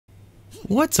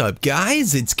What's up,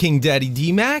 guys? It's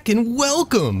KingDaddyDMAC, and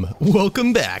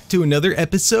welcome back to another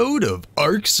episode of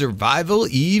ARK Survival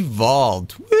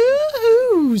Evolved.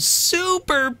 Woohoo!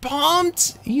 Super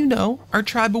pumped! You know, our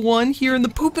Tribe of One here in the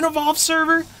Poop and Evolve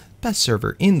server, best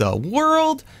server in the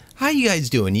world. How you guys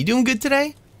doing? You doing good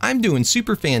today? I'm doing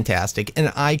super fantastic,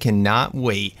 and I cannot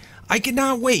wait.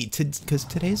 Because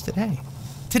today's the day.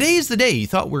 Today is the day. You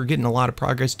thought we were getting a lot of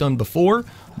progress done before?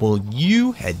 Well,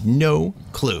 you had no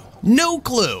clue. No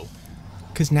clue!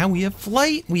 Because now we have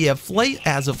flight. We have flight.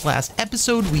 As of last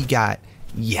episode, we got,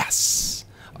 yes,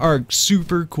 our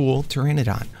super cool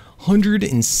Pteranodon.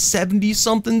 170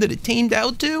 something that it tamed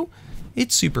out to.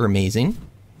 It's super amazing.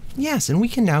 Yes, and we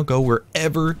can now go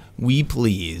wherever we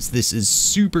please. This is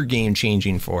super game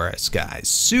changing for us, guys.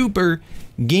 Super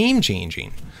game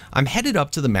changing. I'm headed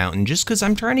up to the mountain just because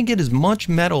I'm trying to get as much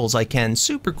metal as I can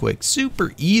super quick,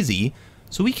 super easy,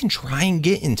 so we can try and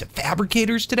get into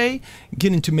fabricators today,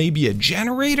 get into maybe a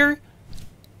generator,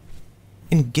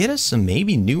 and get us some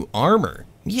maybe new armor.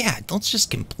 Yeah, let's just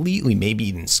completely maybe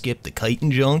even skip the kite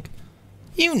and junk.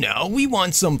 You know, we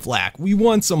want some flak. We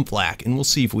want some flak, and we'll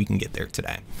see if we can get there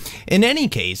today. In any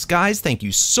case, guys, thank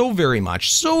you so very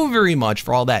much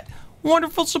for all that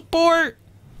wonderful support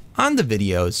on the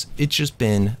videos. It's just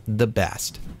been the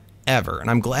best ever, and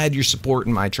I'm glad you're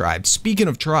supporting my tribe. Speaking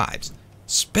of tribes,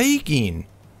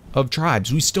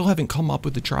 we still haven't come up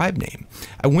with a tribe name.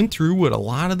 I went through what a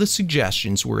lot of the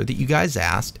suggestions were that you guys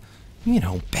asked, you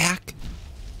know, back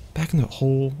in the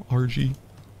whole Arge,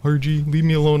 leave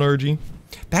me alone, Arge.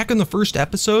 Back in the first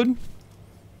episode,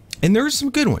 and there's some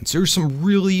good ones. There's some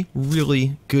really,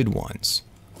 really good ones.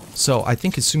 So I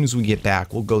think as soon as we get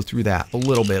back, we'll go through that a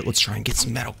little bit. Let's try and get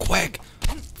some metal quick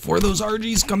before those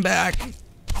RGs come back.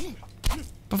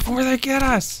 Before they get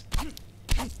us.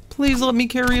 Please let me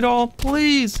carry it all.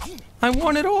 Please. I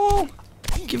want it all.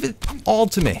 Give it all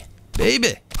to me,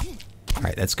 baby. All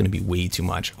right, that's going to be way too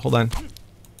much. Hold on.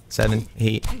 7,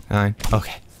 8, 9.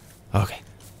 Okay.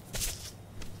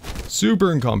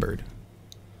 Super encumbered.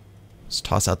 Let's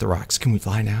toss out the rocks. Can we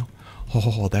fly now?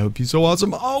 Oh, that would be so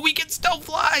awesome. Oh, we can still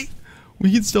fly.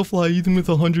 We can still fly even with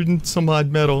 100 and some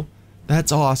odd metal.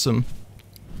 That's awesome.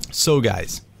 So,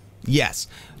 guys, yes,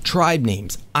 tribe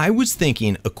names. I was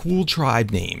thinking a cool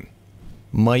tribe name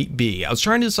might be, I was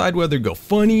trying to decide whether to go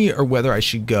funny or whether I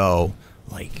should go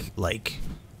like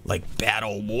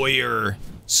battle warrior,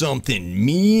 something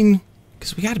mean,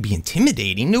 because we got to be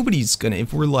intimidating. Nobody's gonna,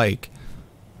 if we're like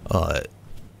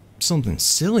something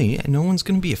silly, and no one's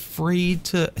gonna be afraid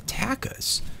to attack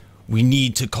us. We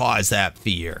need to cause that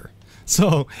fear.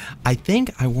 So I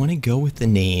think I want to go with the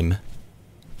name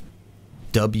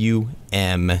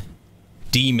WMDMAC.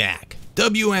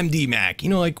 WMDMAC, you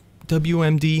know, like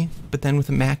WMD, but then with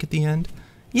a Mac at the end.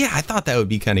 Yeah, I thought that would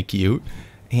be kind of cute.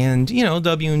 And, you know,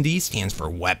 WMD stands for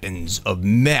Weapons of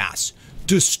Mass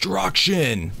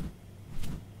Destruction.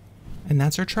 And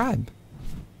that's our tribe.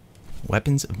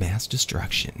 Weapons of Mass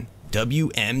Destruction.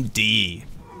 WMD.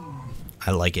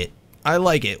 I like it.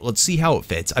 Let's see how it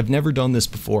fits. I've never done this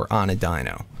before on a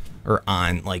dino. Or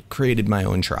on, like, created my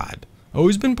own tribe.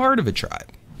 Always been part of a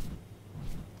tribe.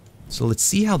 So let's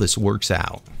see how this works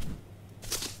out.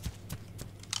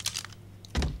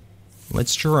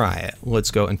 Let's try it.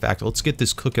 Let's go. In fact, let's get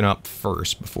this cooking up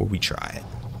first before we try it.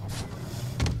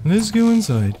 Let's go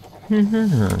inside.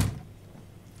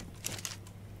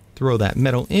 Throw that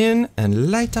metal in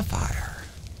and light a fire.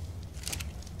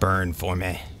 Burn for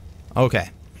me. Okay,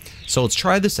 so let's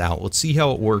try this out. Let's see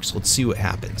how it works. Let's see what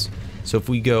happens. So if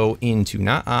we go into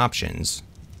not options,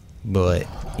 but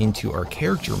into our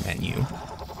character menu,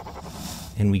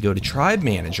 and we go to tribe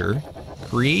manager,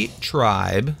 create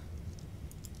tribe.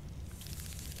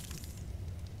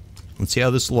 Let's see how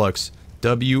this looks.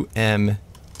 WMDMAC.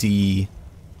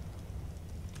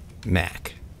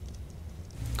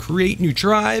 Create new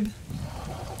tribe.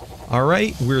 All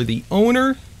right, we're the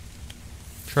owner.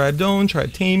 Tribe own,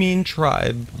 tribe taming,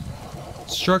 tribe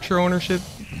structure ownership.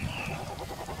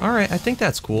 All right, I think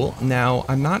that's cool. Now,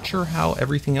 I'm not sure how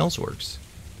everything else works.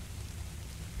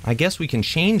 I guess we can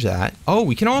change that. Oh,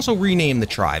 we can also rename the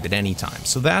tribe at any time,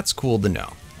 so that's cool to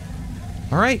know.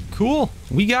 All right, cool.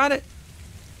 We got it.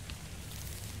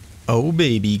 Oh,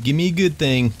 baby, give me a good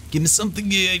thing. Give me something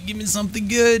good. Give me something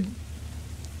good.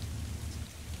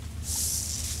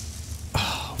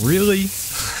 Oh, really?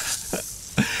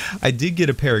 I did get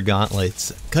a pair of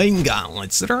gauntlets. Chitin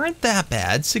gauntlets that aren't that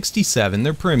bad. 67.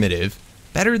 They're primitive.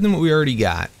 Better than what we already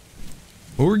got.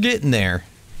 But we're getting there.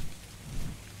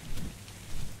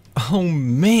 Oh,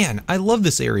 man. I love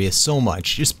this area so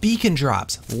much. Just beacon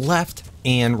drops left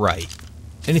and right.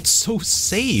 And it's so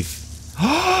safe.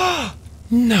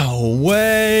 No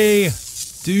way!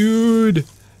 Dude!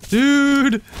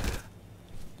 Dude!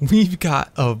 We've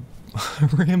got a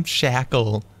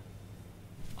ramshackle.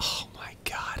 Oh my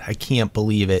god, I can't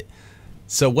believe it.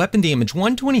 So weapon damage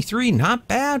 123, not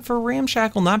bad for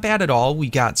ramshackle, not bad at all. We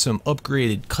got some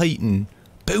upgraded chitin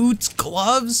boots,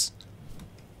 gloves.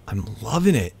 I'm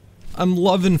loving it. I'm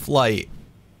loving flight.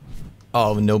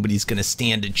 Oh, nobody's gonna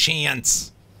stand a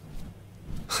chance.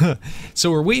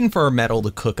 So we're waiting for our metal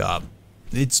to cook up.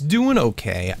 It's doing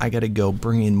okay. I gotta go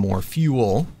bring in more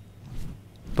fuel.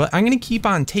 But I'm gonna keep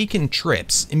on taking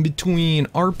trips in between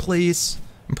our place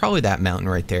and probably that mountain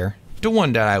right there. The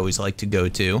one that I always like to go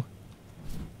to.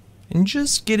 And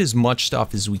just get as much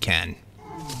stuff as we can.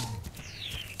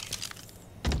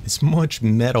 As much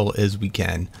metal as we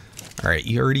can. Alright,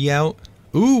 you already out?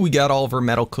 Ooh, we got all of our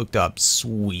metal cooked up.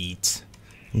 Sweet.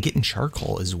 And getting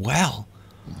charcoal as well.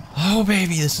 Oh,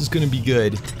 baby, this is gonna be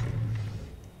good.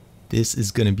 This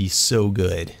is gonna be so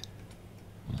good.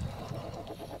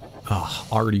 Oh,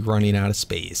 already running out of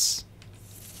space.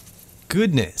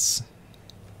 Goodness.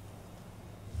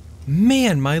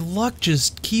 Man, my luck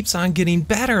just keeps on getting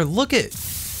better. Look at...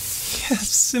 Yes,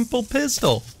 simple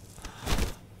pistol.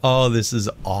 Oh, this is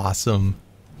awesome.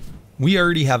 We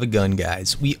already have a gun,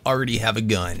 guys. We already have a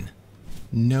gun.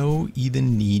 No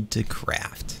even need to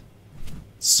craft.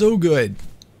 So good.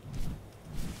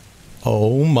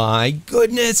 Oh my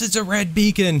goodness, it's a red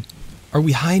beacon. Are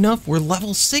we high enough? We're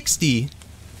level 60.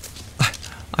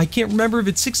 I can't remember if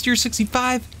it's 60 or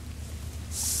 65.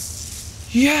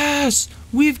 Yes,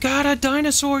 we've got a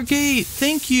dinosaur gate.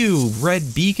 Thank you,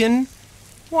 red beacon.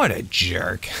 What a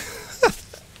jerk.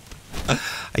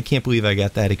 I can't believe I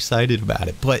got that excited about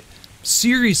it. But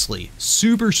seriously,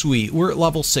 super sweet. We're at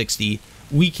level 60.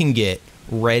 We can get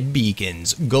red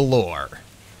beacons galore.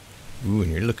 Ooh,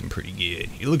 and you're looking pretty good.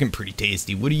 You're looking pretty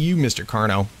tasty. What are you, Mr.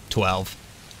 Carno? 12.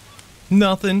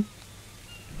 Nothing.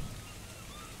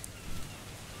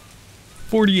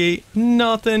 48.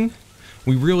 Nothing.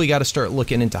 We really got to start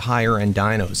looking into higher end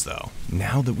dinos, though.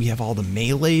 Now that we have all the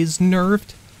melees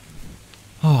nerfed.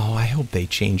 Oh, I hope they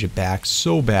change it back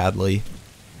so badly.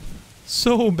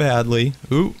 So badly.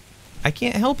 Ooh. I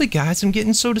can't help it, guys. I'm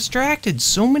getting so distracted.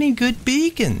 So many good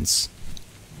beacons.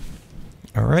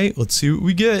 Alright, let's see what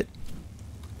we get.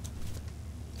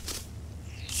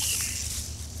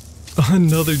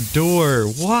 Another door.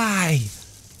 Why?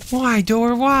 Why,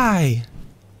 door? Why?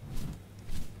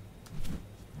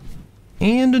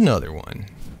 And another one.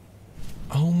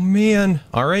 Oh, man.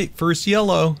 Alright, first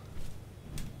yellow.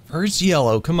 First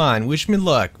yellow. Come on. Wish me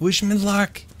luck. Wish me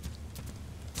luck.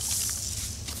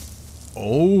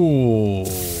 Oh,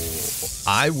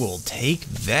 I will take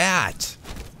that.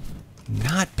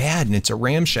 Not bad, and it's a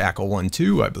ramshackle one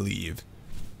too, I believe.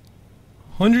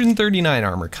 139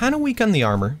 armor. Kind of weak on the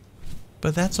armor,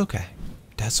 but that's okay.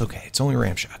 That's okay. It's only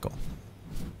ramshackle.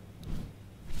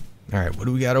 Alright, what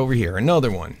do we got over here?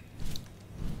 Another one.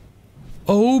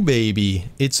 Oh, baby.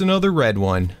 It's another red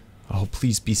one. Oh,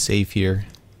 please be safe here.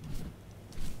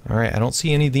 Alright, I don't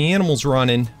see any of the animals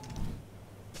running.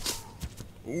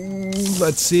 Ooh,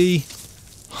 let's see.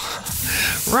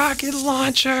 Rocket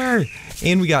launcher!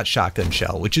 And we got shotgun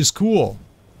shell, which is cool.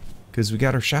 Because we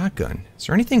got our shotgun. Is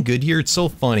there anything good here? It's so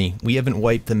funny. We haven't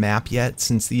wiped the map yet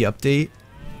since the update.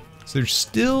 So there's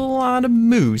still a lot of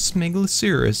moose,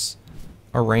 Megaloceros,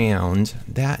 around.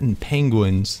 That and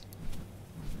penguins.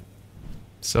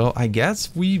 So I guess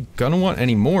if we gonna want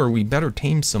any more, we better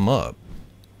tame some up.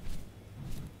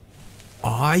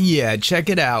 Aw, yeah, check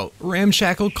it out.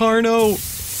 Ramshackle Carno.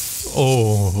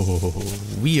 Oh,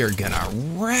 we are gonna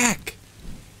wreck.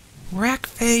 Wreck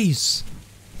face.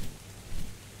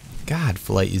 God,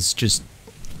 flight is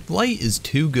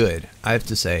too good. I have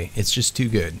to say, it's just too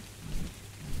good.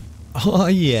 Oh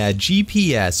yeah,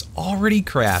 GPS already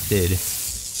crafted.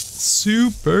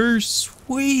 Super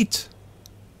sweet.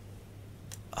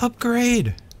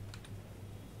 Upgrade.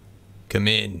 Come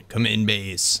in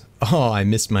base. Oh, I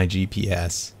missed my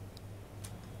GPS.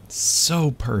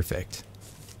 So perfect.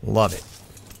 Love it.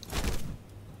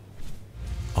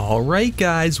 Alright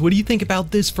guys, what do you think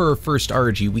about this for our first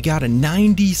Arge? We got a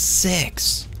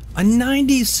 96. A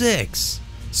 96!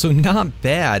 So not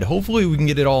bad. Hopefully we can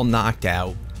get it all knocked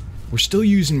out. We're still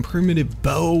using primitive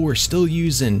bow. We're still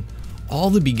using all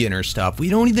the beginner stuff. We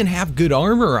don't even have good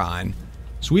armor on.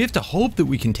 So we have to hope that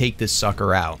we can take this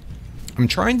sucker out. I'm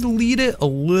trying to lead it a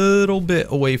little bit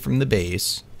away from the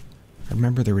base. I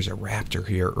remember there was a raptor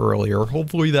here earlier.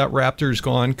 Hopefully that raptor's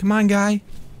gone. Come on, guy.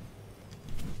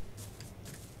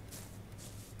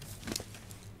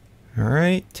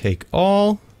 Alright, take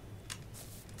all.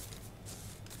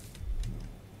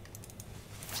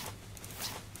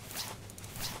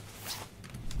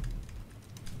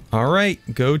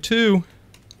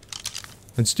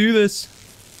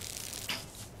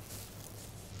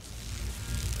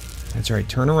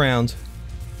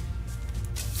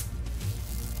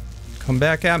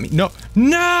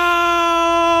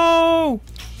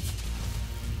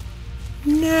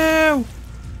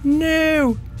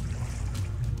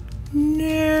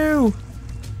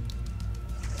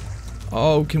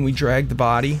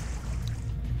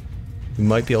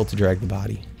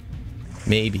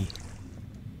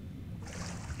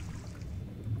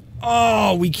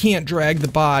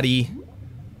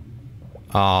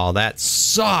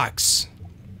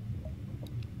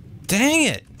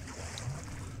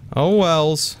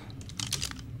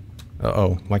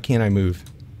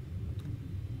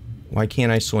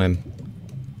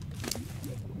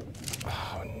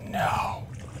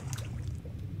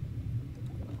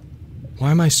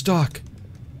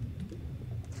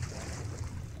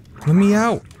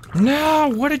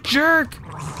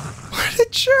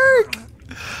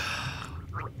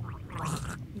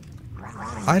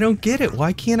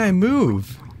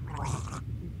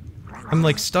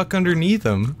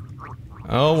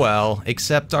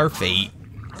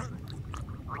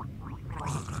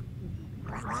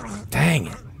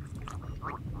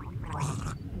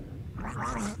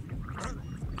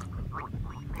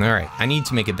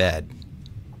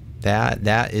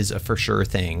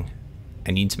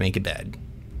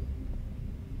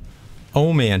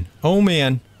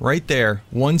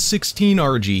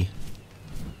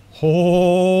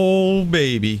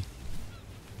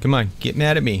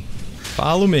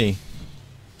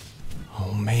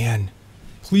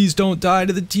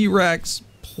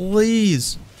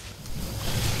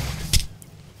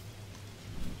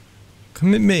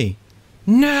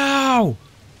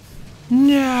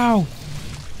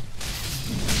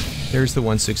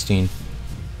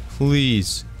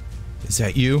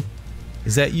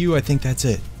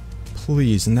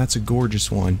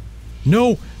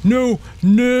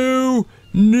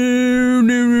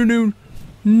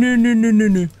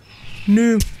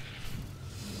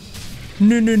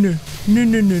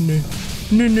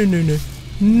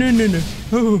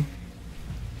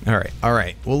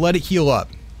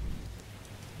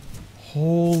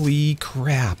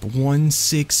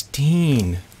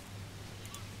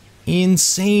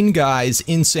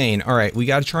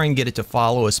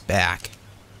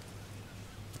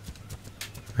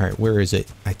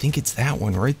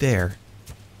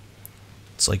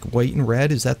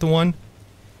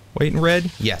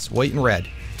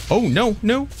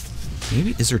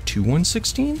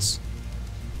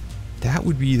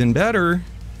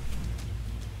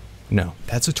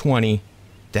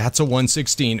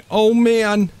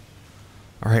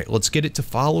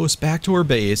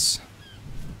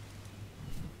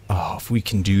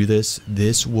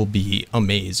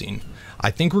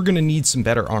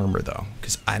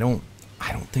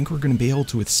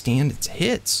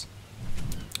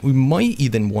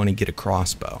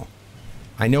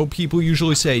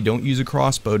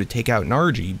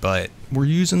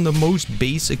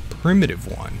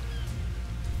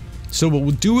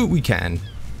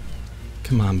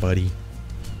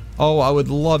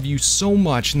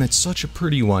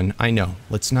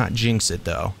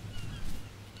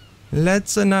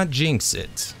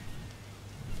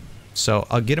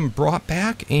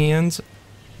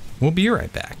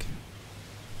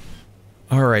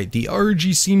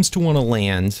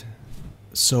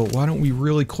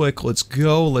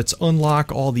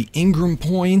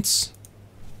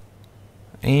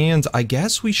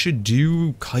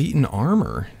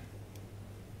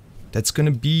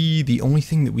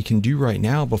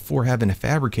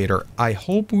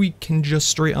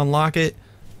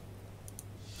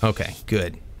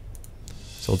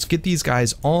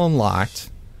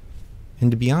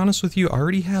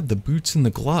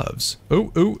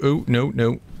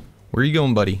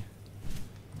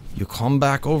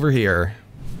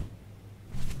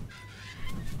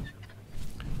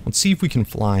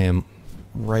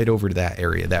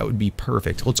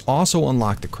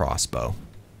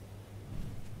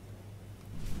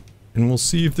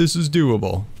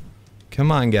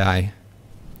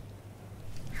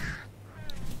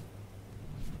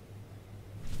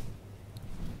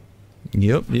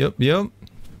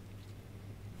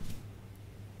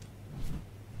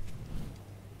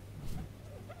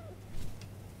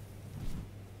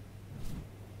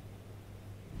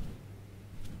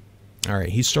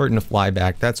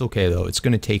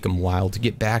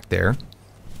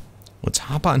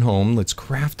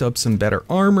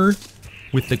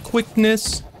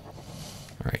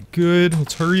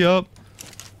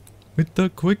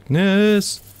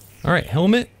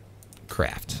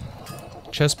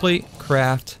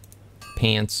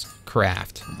 pants,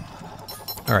 craft.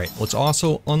 Alright, let's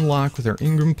also unlock with our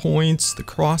Ingram points the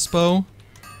crossbow.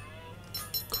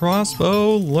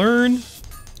 Crossbow, learn.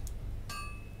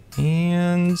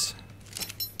 And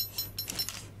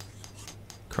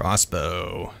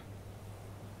crossbow.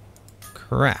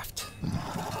 Craft.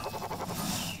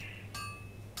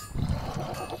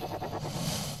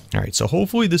 Alright, so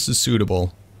hopefully this is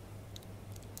suitable.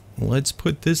 Let's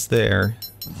put this there.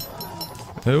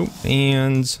 Oh,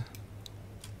 and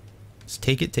let's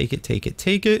take it, take it, take it,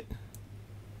 take it.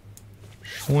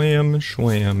 Schwam,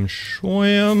 schwam,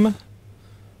 schwam.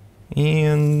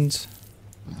 And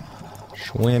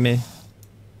schwammy.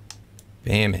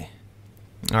 Bammy.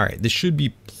 Alright, this should be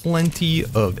plenty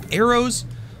of arrows.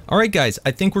 Alright guys,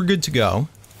 I think we're good to go.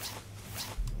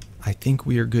 I think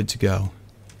we are good to go.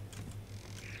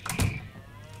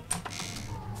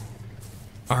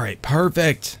 Alright,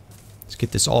 perfect. Let's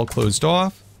get this all closed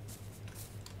off.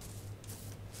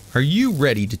 Are you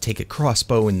ready to take a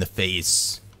crossbow in the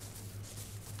face?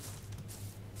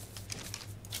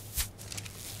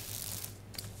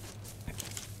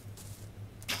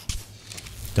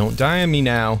 Don't die on me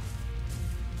now.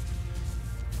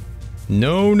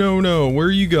 No, no, no. Where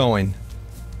are you going?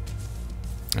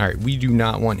 Alright, we do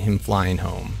not want him flying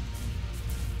home.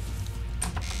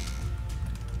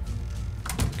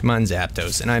 Come on,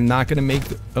 Zapdos. And I'm not going to make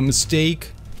a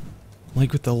mistake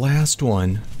like with the last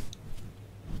one.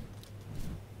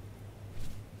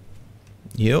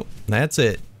 Yep, that's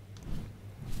it.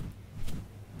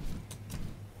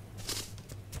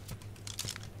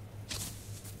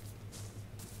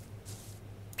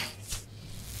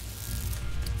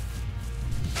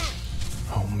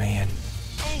 Oh, man.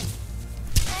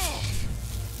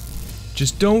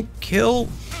 Just don't kill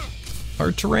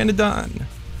our Pteranodon.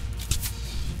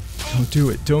 Don't do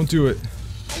it. Don't do it.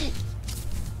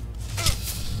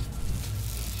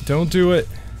 Don't do it.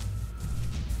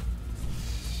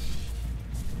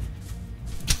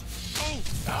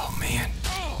 Oh, man.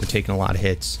 We're taking a lot of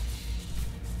hits.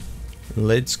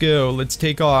 Let's go. Let's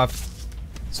take off.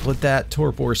 Let's let that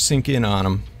Torpor sink in on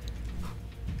him.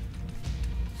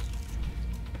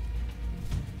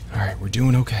 Alright, we're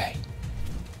doing okay.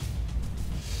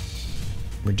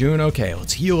 We're doing okay.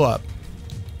 Let's heal up.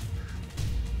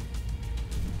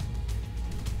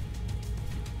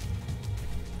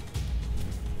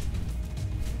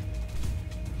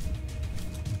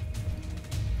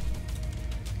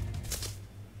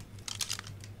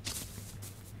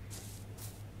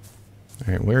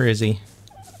 Alright, where is he?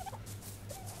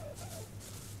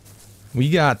 We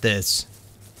got this.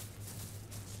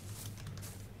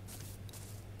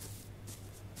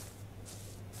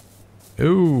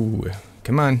 Ooh,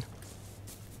 come on.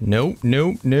 Nope,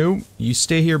 nope, nope. You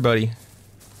stay here, buddy.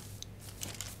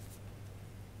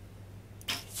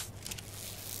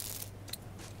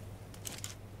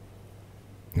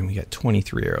 And we got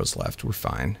 23 arrows left. We're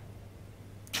fine.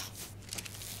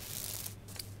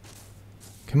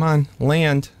 Come on,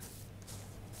 land.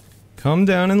 Come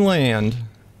down and land.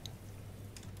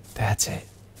 That's it.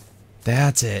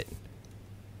 That's it.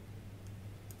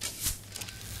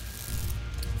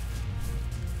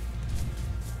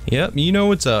 Yep, you know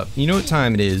what's up. You know what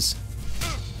time it is.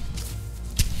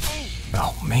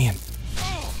 Oh, man.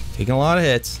 Taking a lot of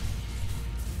hits.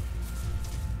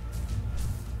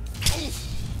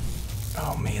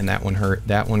 Oh, man, that one hurt.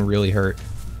 That one really hurt.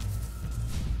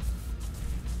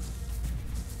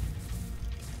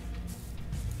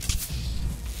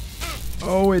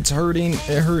 Oh, it's hurting.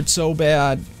 It hurts so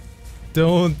bad.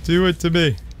 Don't do it to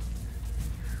me.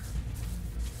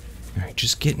 Alright,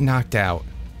 just get knocked out.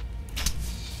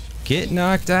 Get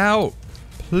knocked out.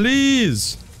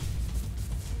 Please.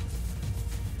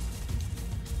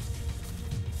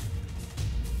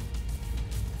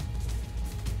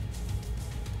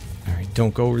 Alright,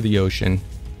 don't go over the ocean.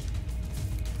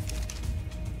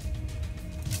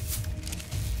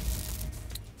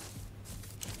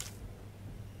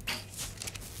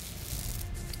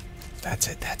 That's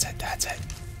it, that's it, that's it.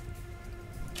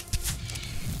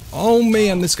 Oh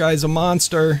man, this guy's a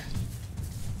monster.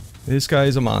 This guy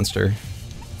is a monster.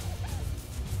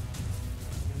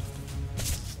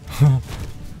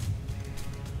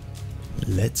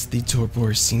 Let's the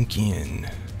torpor sink in,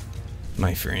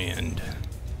 my friend.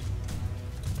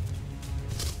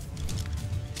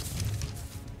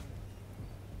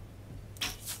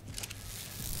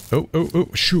 Oh, oh, oh,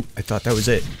 shoot. I thought that was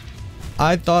it.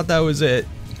 I thought that was it.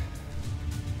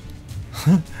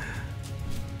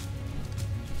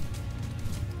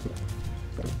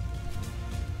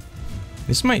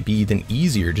 This might be even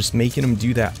easier, just making him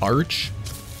do that arch.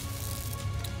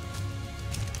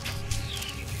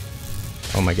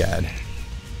 Oh my god.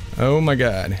 Oh my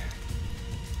god.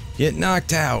 Get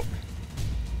knocked out.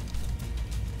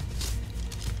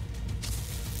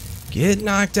 Get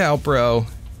knocked out, bro.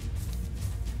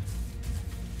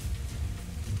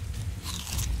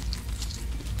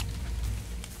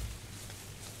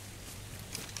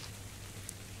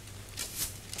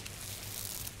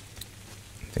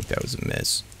 I think that was a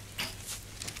miss.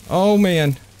 Oh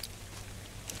man.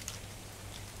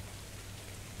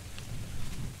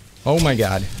 Oh my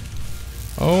god.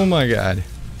 Oh my god.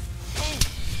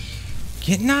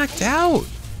 Get knocked out.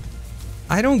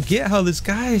 I don't get how this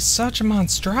guy is such a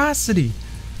monstrosity.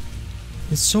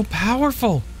 It's so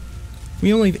powerful.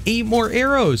 We only have 8 more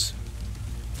arrows.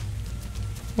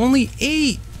 Only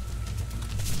 8.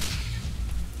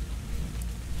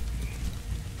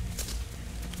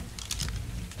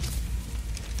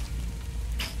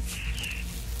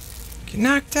 Get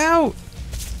knocked out.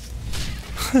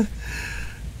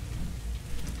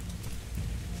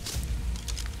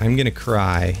 I'm gonna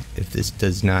cry if this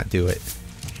does not do it.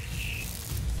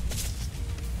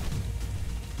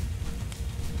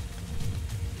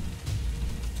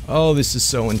 Oh, this is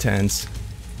so intense.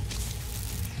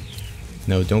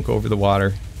 No, don't go over the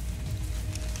water.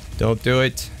 Don't do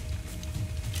it.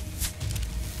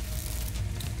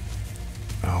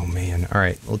 Oh man,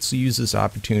 alright, let's use this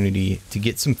opportunity to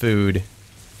get some food.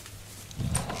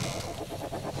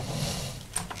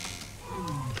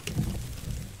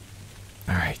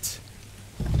 Alright.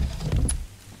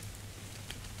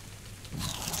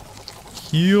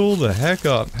 Heal the heck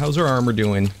up. How's our armor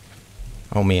doing?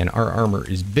 Oh man, our armor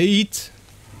is beat.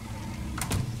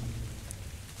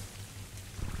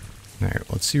 Alright,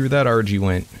 let's see where that Arge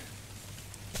went.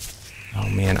 Oh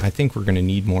man, I think we're gonna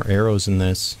need more arrows in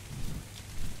this.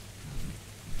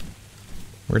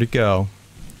 Where'd it go?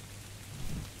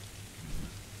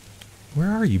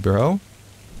 Where are you, bro?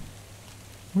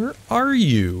 Where are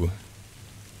you?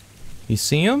 You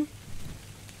see him?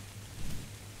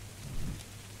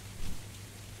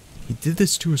 He did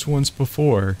this to us once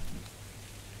before.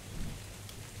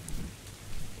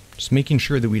 Just making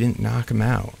sure that we didn't knock him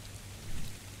out.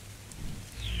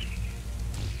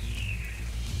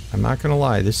 I'm not gonna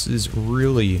lie, this is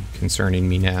really concerning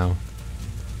me now.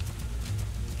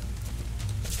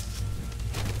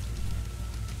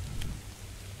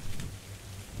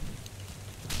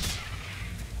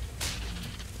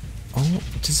 Oh,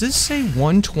 does this say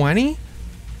 120?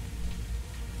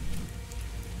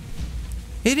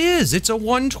 It is! It's a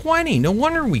 120! No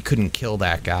wonder we couldn't kill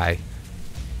that guy.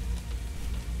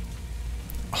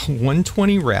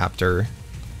 120 Raptor.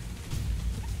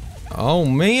 Oh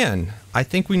man, I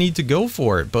think we need to go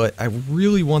for it, but I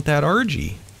really want that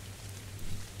Arge.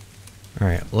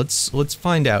 Alright, let's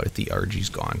find out if the Arge's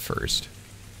gone first.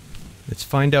 Let's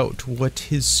find out what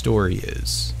his story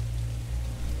is.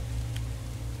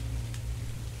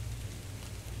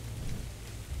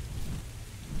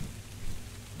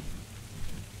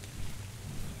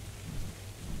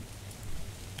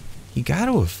 He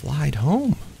gotta have flied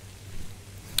home.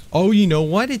 Oh, you know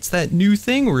what? It's that new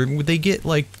thing where they get,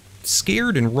 like,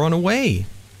 scared and run away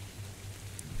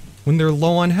when they're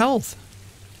low on health.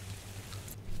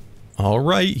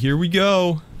 Alright, here we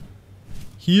go.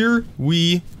 Here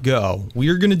we go. We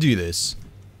are gonna do this.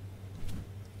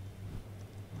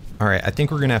 Alright, I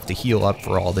think we're gonna have to heal up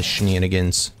for all the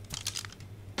shenanigans.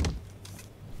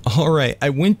 Alright, I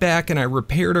went back and I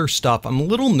repaired our stuff. I'm a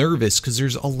little nervous because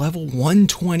there's a level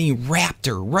 120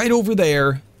 Raptor right over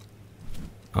there.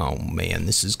 Oh man,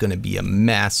 this is gonna be a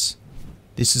mess.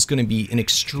 This is gonna be an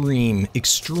extreme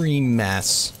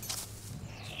mess.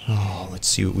 Oh, let's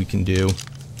see what we can do.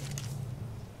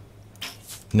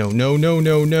 No, no, no,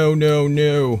 no, no, no,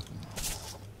 no.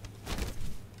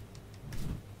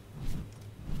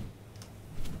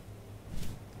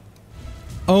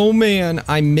 Oh man,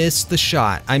 I missed the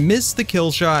shot. I missed the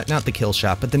kill shot. Not the kill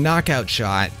shot, but the knockout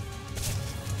shot.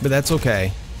 But that's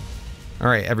okay.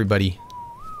 Alright, everybody.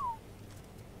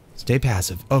 Stay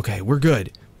passive. Okay, we're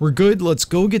good. We're good. Let's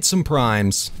go get some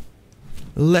primes.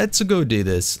 Let's go do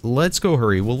this. Let's go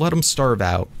hurry. We'll let them starve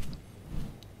out.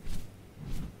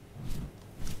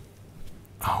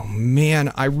 Oh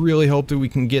man, I really hope that we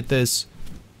can get this.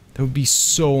 That would be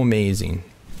so amazing.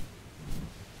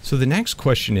 So the next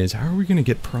question is, how are we going to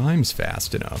get primes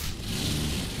fast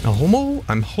enough? Now,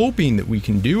 I'm hoping that we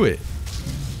can do it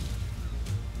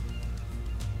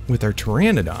with our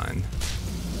Pteranodon.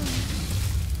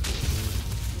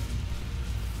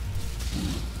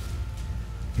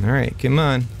 Alright, come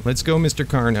on. Let's go, Mr.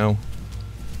 Carno.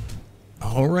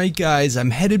 Alright, guys,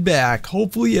 I'm headed back.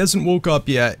 Hopefully he hasn't woke up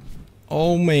yet.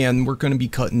 Oh man, we're going to be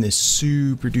cutting this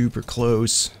super duper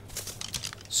close.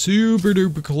 Super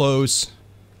duper close.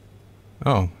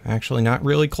 Oh, actually not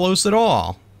really close at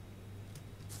all.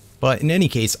 But in any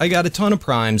case, I got a ton of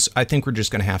primes. I think we're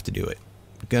just going to have to do it.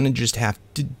 We're going to just have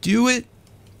to do it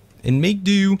and make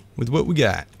do with what we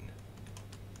got.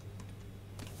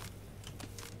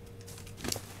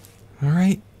 All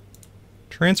right.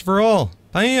 Transfer all.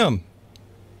 Bam.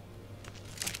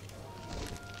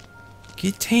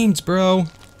 Get tames, bro.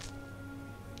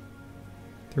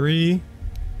 3,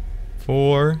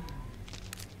 4,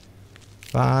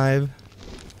 5.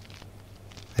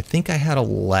 I think I had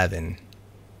 11.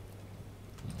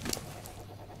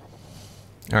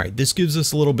 Alright, this gives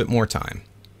us a little bit more time.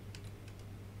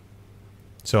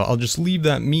 So I'll just leave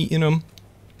that meat in them.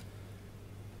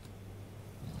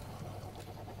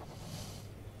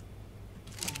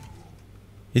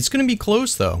 It's going to be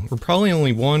close though. We're probably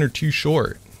only 1 or 2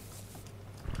 short.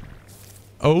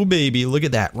 Oh baby, look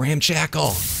at that.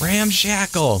 Ramshackle.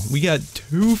 Ramshackle. We got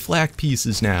 2 flak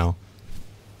pieces now.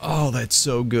 Oh, that's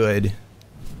so good.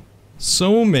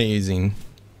 So amazing.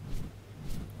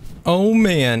 Oh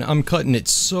man, I'm cutting it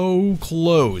so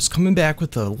close. Coming back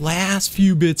with the last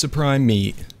few bits of prime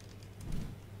meat.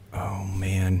 Oh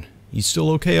man. You still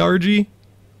okay, Arge?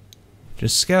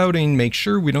 Just scouting, make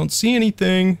sure we don't see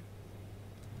anything.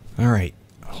 Alright,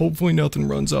 hopefully nothing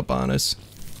runs up on us.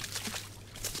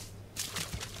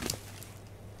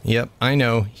 Yep, I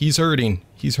know. He's hurting.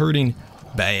 He's hurting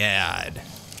bad.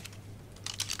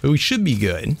 But we should be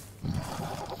good.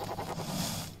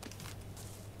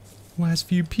 Last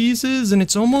few pieces and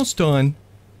it's almost done.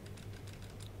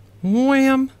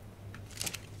 Wham!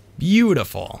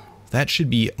 Beautiful. That should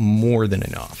be more than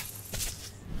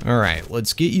enough. Alright,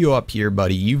 let's get you up here,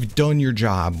 buddy. You've done your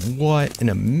job. What an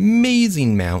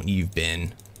amazing mount you've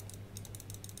been.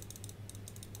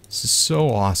 This is so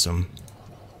awesome.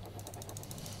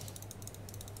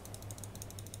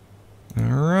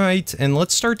 Alright, and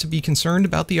let's start to be concerned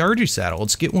about the Arge saddle.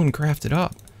 Let's get one crafted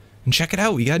up. And check it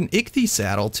out, we got an ichthy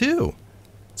saddle too.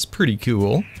 It's pretty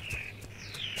cool.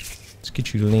 Let's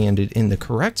get you landed in the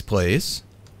correct place.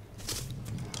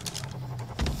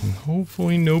 And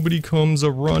hopefully nobody comes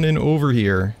a-running over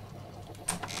here.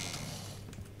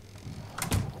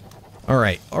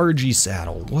 Alright, Arge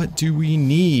saddle. What do we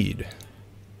need?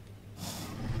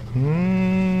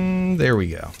 There we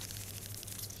go.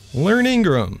 Learn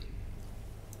Ingram.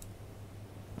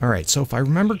 Alright, so if I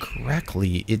remember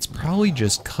correctly, it's probably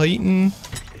just chitin,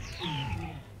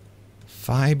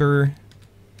 fiber,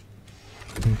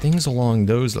 and things along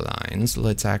those lines.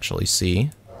 Let's actually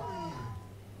see.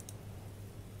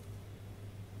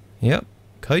 Yep,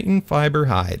 chitin, fiber,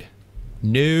 hide.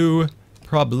 No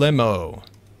problemo.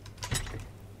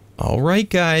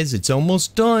 Alright guys, it's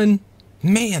almost done.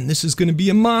 Man, this is going to be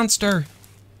a monster.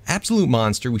 Absolute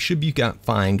monster. We should be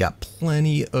fine. Got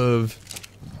plenty of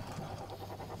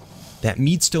that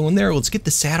meat still in there. Let's get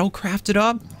the saddle crafted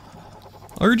up.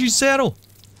 Arge saddle.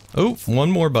 Oh,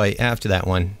 one more bite after that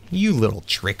one. You little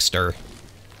trickster.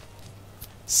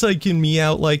 Psyching me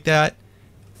out like that.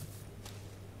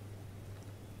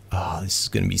 Oh, this is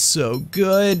going to be so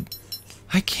good.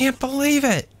 I can't believe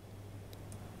it.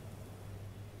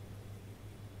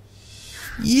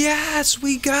 Yes,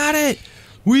 we got it.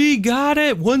 We got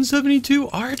it. 172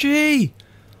 Arge.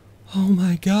 Oh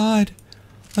my god.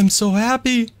 I'm so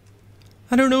happy.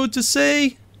 I don't know what to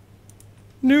say.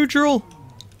 Neutral.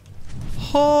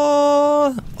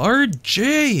 Oh, Arge,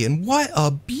 and what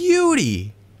a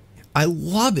beauty. I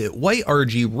love it. White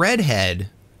Arge, redhead.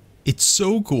 It's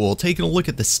so cool. Taking a look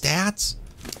at the stats.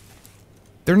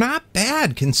 They're not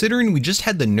bad considering we just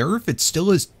had the nerf. It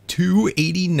still is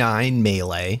 289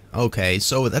 melee. Okay,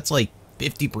 so that's like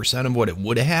 50% of what it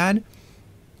would have had.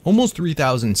 Almost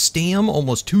 3,000 stam,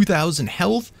 almost 2,000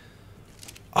 health.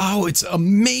 Oh, it's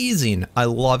amazing. I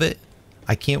love it.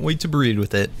 I can't wait to breed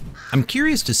with it. I'm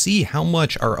curious to see how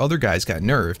much our other guys got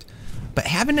nerfed. But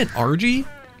having an Arge,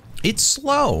 it's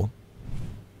slow.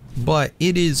 But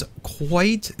it is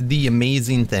quite the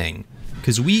amazing thing.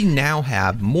 Because we now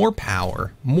have more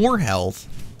power, more health.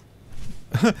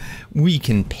 We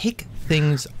can pick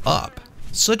things up,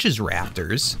 such as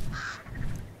raptors.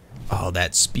 Oh,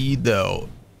 that speed though.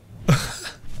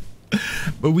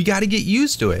 But we got to get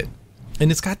used to it.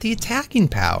 And it's got the attacking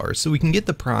power, so we can get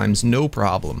the primes no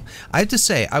problem. I have to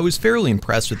say, I was fairly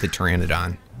impressed with the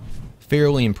Pteranodon.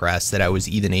 Fairly impressed that I was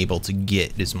even able to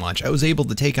get as much. I was able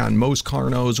to take on most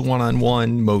Carnos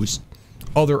one-on-one, most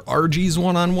other Arges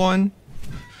one-on-one.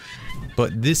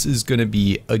 But this is going to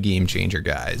be a game changer,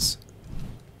 guys.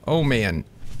 Oh man.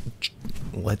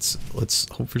 Let's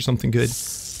hope for something good.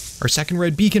 Our second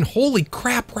red beacon. Holy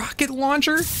crap, rocket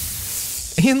launcher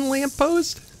and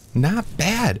lamppost. Not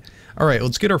bad. All right,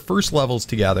 let's get our first levels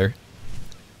together.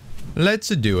 Let's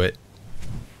do it.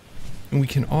 And we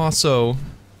can also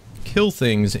kill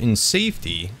things in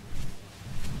safety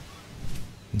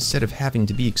instead of having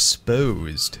to be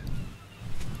exposed.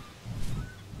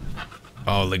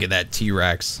 Oh, look at that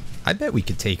T-Rex. I bet we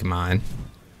could take him on.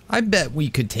 I bet we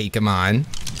could take him on.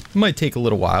 It might take a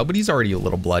little while, but he's already a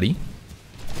little bloody.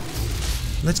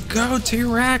 Let's go,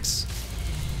 T-Rex.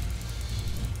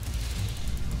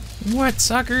 What,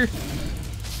 sucker?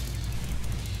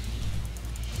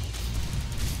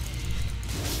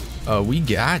 Oh, we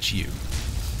got you.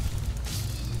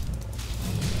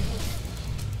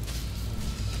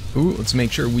 Ooh, let's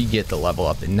make sure we get the level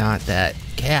up and not that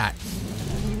cat.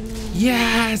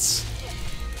 Yes!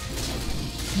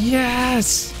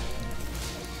 Yes!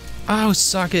 Oh,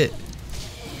 suck it.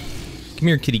 Come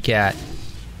here, kitty cat.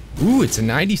 Ooh, it's a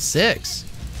 96.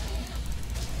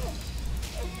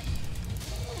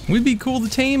 Would be cool to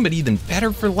tame, but even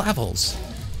better for levels.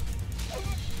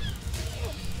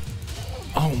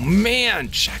 Oh man,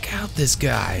 check out this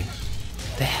guy.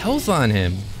 The health on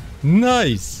him.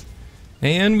 Nice.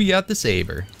 And we got the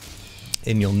saber.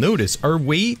 And you'll notice our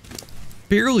weight,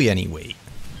 barely any weight.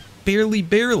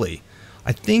 Barely.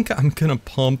 I think I'm gonna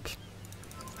pump,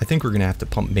 I think we're gonna have to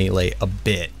pump melee a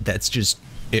bit. That's just,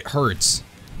 it hurts.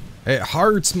 It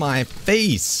hurts my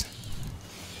face.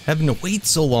 Having to wait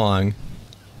so long.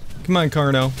 Come on,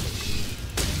 Carno.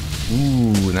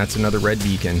 Ooh, and that's another red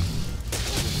beacon.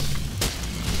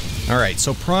 Alright,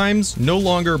 so primes, no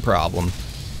longer a problem.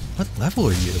 What level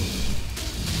are you?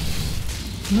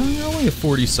 No, you're only a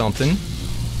 40-something.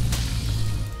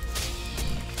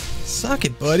 Suck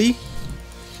it, buddy.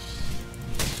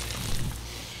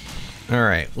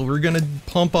 Alright, well, we're gonna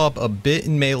pump up a bit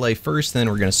in melee first, then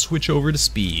we're gonna switch over to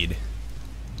speed.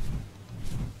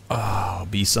 Oh,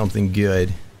 be something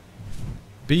good.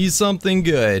 Be something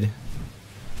good.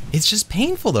 It's just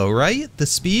painful though, right? The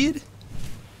speed?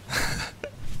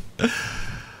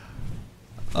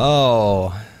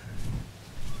 Oh.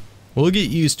 We'll get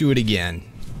used to it again.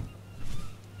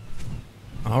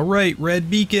 Alright, red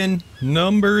beacon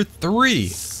number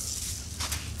 3.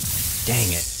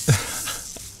 Dang it.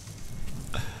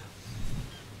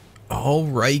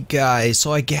 Alright guys,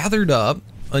 so I gathered up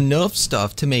enough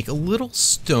stuff to make a little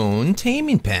stone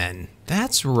taming pen.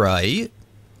 That's right.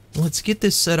 Let's get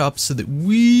this set up so that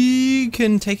we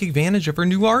can take advantage of our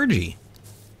new Arge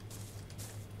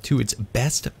to its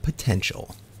best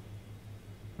potential.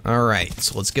 Alright,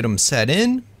 so let's get them set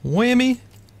in. Whammy.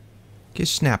 Get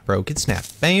snap, bro. Get snap.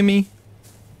 Bammy.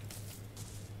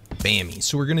 Bammy.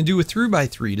 So we're going to do a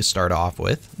 3x3 to start off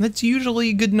with. That's usually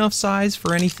a good enough size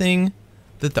for anything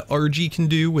that the Arge can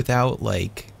do without,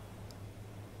 like,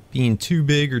 being too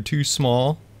big or too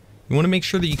small. You want to make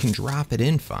sure that you can drop it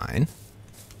in fine.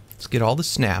 Let's get all the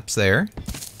snaps there.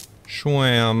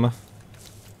 Shwam.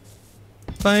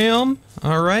 Bam.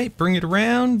 Alright, bring it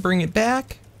around, bring it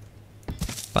back.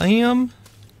 Bam.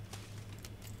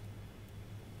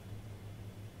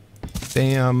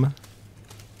 Bam.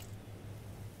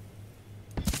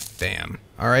 Bam.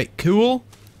 Alright, cool.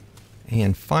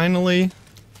 And finally,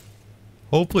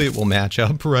 hopefully it will match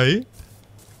up right.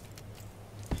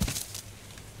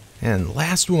 And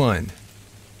last one.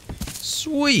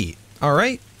 Sweet.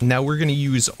 Alright, now we're going to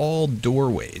use all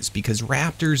doorways because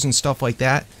raptors and stuff like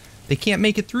that, they can't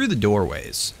make it through the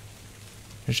doorways.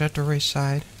 Is that the right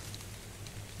side?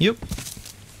 Yep.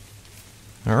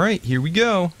 Alright, here we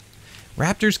go.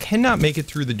 Raptors cannot make it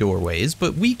through the doorways,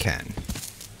 but we can.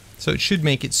 So it should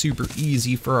make it super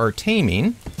easy for our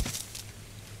taming.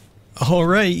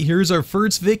 Alright, here's our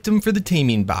first victim for the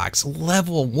taming box.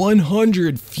 Level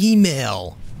 100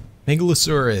 female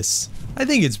Megalosaurus. I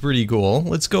think it's pretty cool.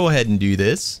 Let's go ahead and do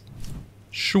this.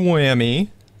 Shwammy.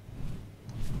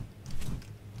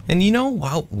 And you know,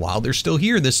 while they're still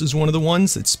here, this is one of the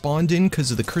ones that spawned in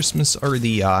because of the Christmas or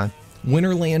the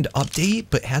Winterland update,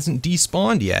 but hasn't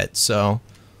despawned yet, so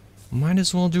might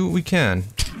as well do what we can.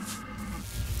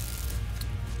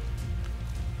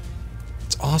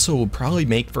 It's also will probably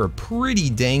make for a pretty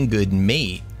dang good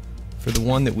mate for the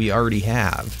one that we already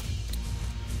have.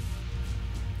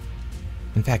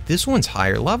 In fact, this one's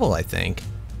higher level, I think.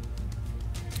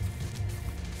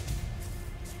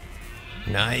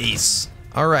 Nice.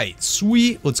 Alright,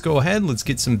 sweet. Let's go ahead. Let's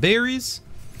get some berries.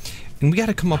 And we got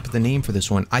to come up with a name for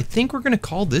this one. I think we're going to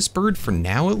call this bird, for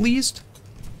now at least,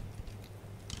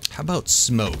 how about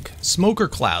Smoke? Smoke or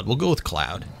Cloud? We'll go with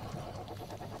Cloud.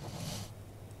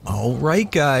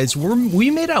 Alright guys,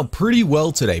 we made out pretty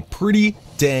well today. Pretty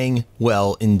dang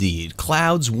well indeed.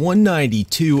 Clouds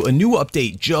 192. A new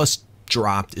update just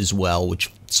dropped as well,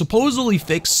 which supposedly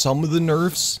fixed some of the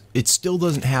nerfs. It still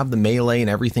doesn't have the melee and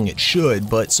everything it should,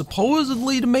 but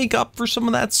supposedly to make up for some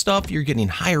of that stuff, you're getting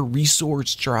higher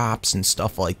resource drops and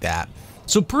stuff like that.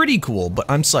 So pretty cool, but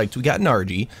I'm psyched. We got an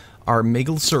Arge. Our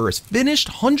Megalosaurus finished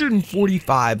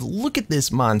 145. Look at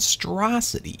this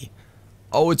monstrosity.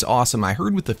 Oh, it's awesome. I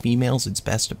heard with the females, it's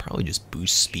best to probably just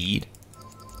boost speed.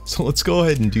 So let's go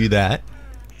ahead and do that.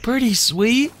 Pretty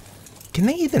sweet. Can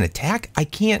they even attack? I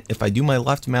can't. If I do my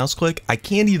left mouse click, I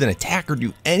can't even attack or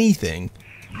do anything.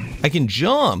 I can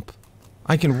jump.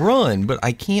 I can run, but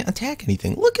I can't attack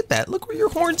anything. Look at that. Look where your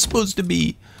horn's supposed to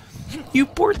be. You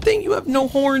poor thing. You have no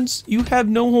horns. You have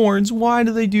no horns. Why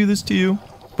do they do this to you?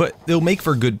 But they'll make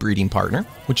for a good breeding partner,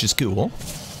 which is cool.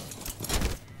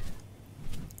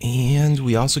 And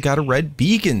we also got a red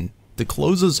beacon to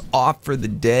close us off for the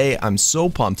day. I'm so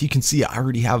pumped. You can see I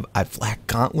already have flak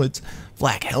gauntlets,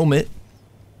 flak helmet.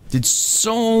 Did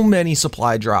so many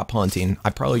supply drop hunting.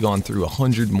 I've probably gone through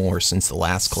 100 more since the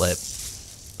last clip.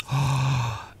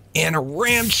 And a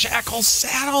ramshackle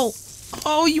saddle.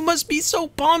 Oh, you must be so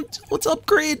pumped. Let's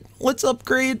upgrade. Let's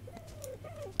upgrade.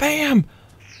 Bam.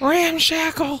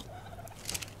 Ramshackle.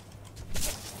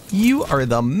 You are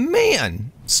the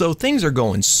man. So things are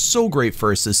going so great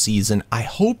for us this season. I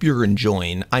hope you're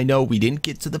enjoying. I know we didn't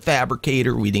get to the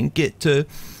fabricator. We didn't get to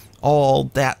all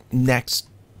that next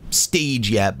stage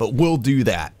yet, but we'll do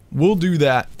that. We'll do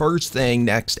that first thing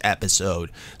next episode.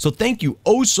 So thank you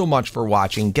oh so much for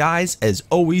watching. Guys, as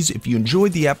always, if you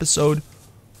enjoyed the episode,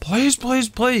 please, please,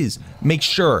 please make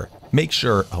sure,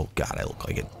 oh God, I look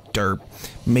like a derp.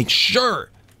 Make sure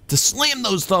to slam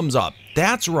those thumbs up.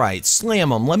 That's right, slam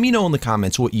them. Let me know in the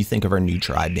comments what you think of our new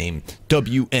tribe name,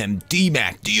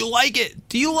 WMDMAC. Do you like it?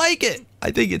 Do you like it?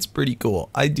 I think it's pretty cool.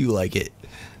 I do like it.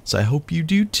 So I hope you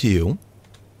do too.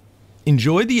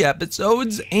 Enjoy the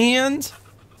episodes, and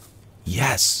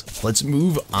yes, let's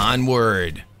move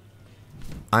onward.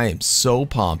 I am so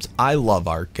pumped. I love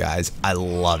ARK, guys. I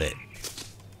love it.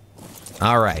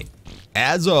 All right,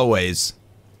 as always,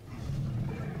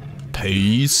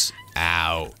 peace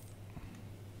out.